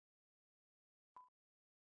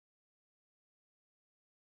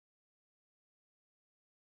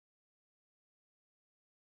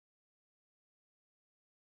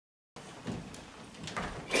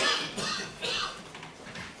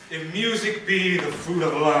If music be the food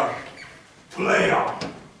of love, play on.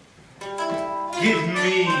 Give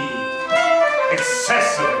me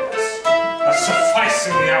excessiveness, a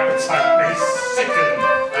sufficing the appetite may sicken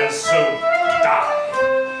and so die.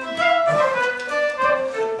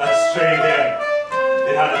 That stray then,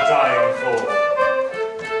 it had a dying fall.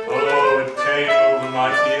 Oh, it came over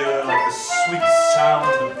my ear like the sweet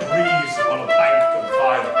sound of breeze upon a bank of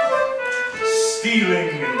violets, stealing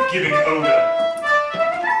and giving odor.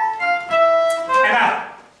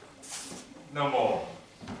 Enough! No more.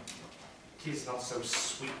 It is not so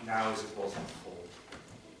sweet now as it was before.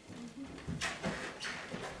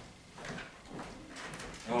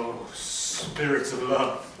 Oh, spirit of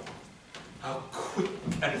love, how quick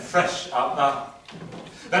and fresh art thou,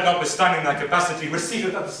 that notwithstanding thy capacity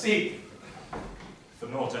receiveth at the sea. For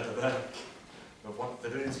naught enter there, of what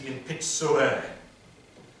virility and pitch soe'er,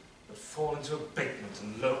 but fall into abatement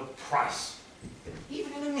and low price, that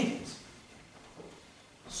even in a minute,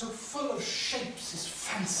 so full of shapes is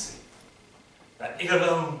fancy, that it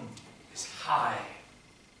alone is high,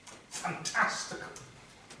 fantastical.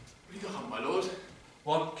 Read on, my lord.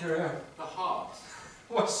 What career? The heart.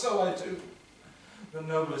 What so I do? The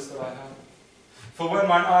noblest that I have. For when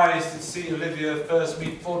mine eyes did see Olivia first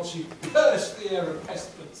meet forth, she burst the air of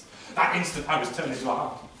pestilence. That instant I was turned into a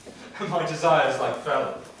heart, and my desires like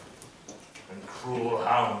fell. And cruel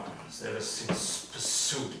hounds ever since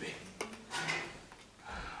pursued me.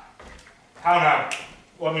 How now?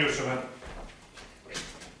 What news from her?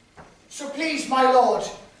 So please, my lord,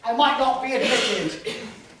 I might not be admitted,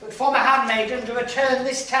 but from a handmaiden to return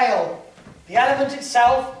this tale. The element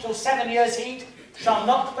itself, till 7 years' heat, shall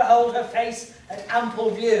not behold her face at ample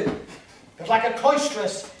view. But like a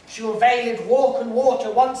cloistress, she will veiled walk and water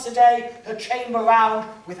once a day her chamber round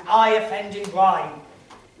with eye-offending brine.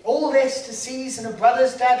 All this to season a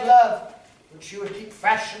brother's dead love, which she would keep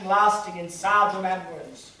fresh and lasting in sad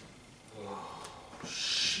remembrance. Oh,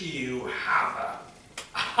 she who have a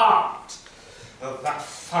heart of that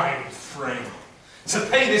fine frame, to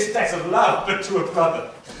pay this debt of love but to a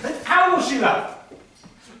brother. But how will she love?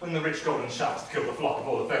 When the rich golden shaft kill the flock of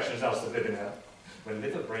all affections else that live in her, when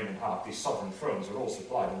liver, brain, and heart, these sovereign thrones are all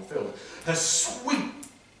supplied and filled, her sweet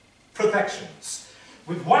perfections,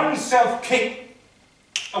 with one self-king,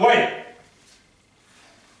 away!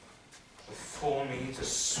 Before me to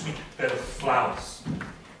sweet bed of flowers,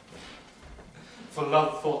 for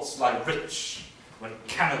love thoughts lie rich when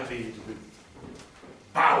canopied with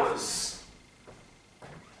bowers.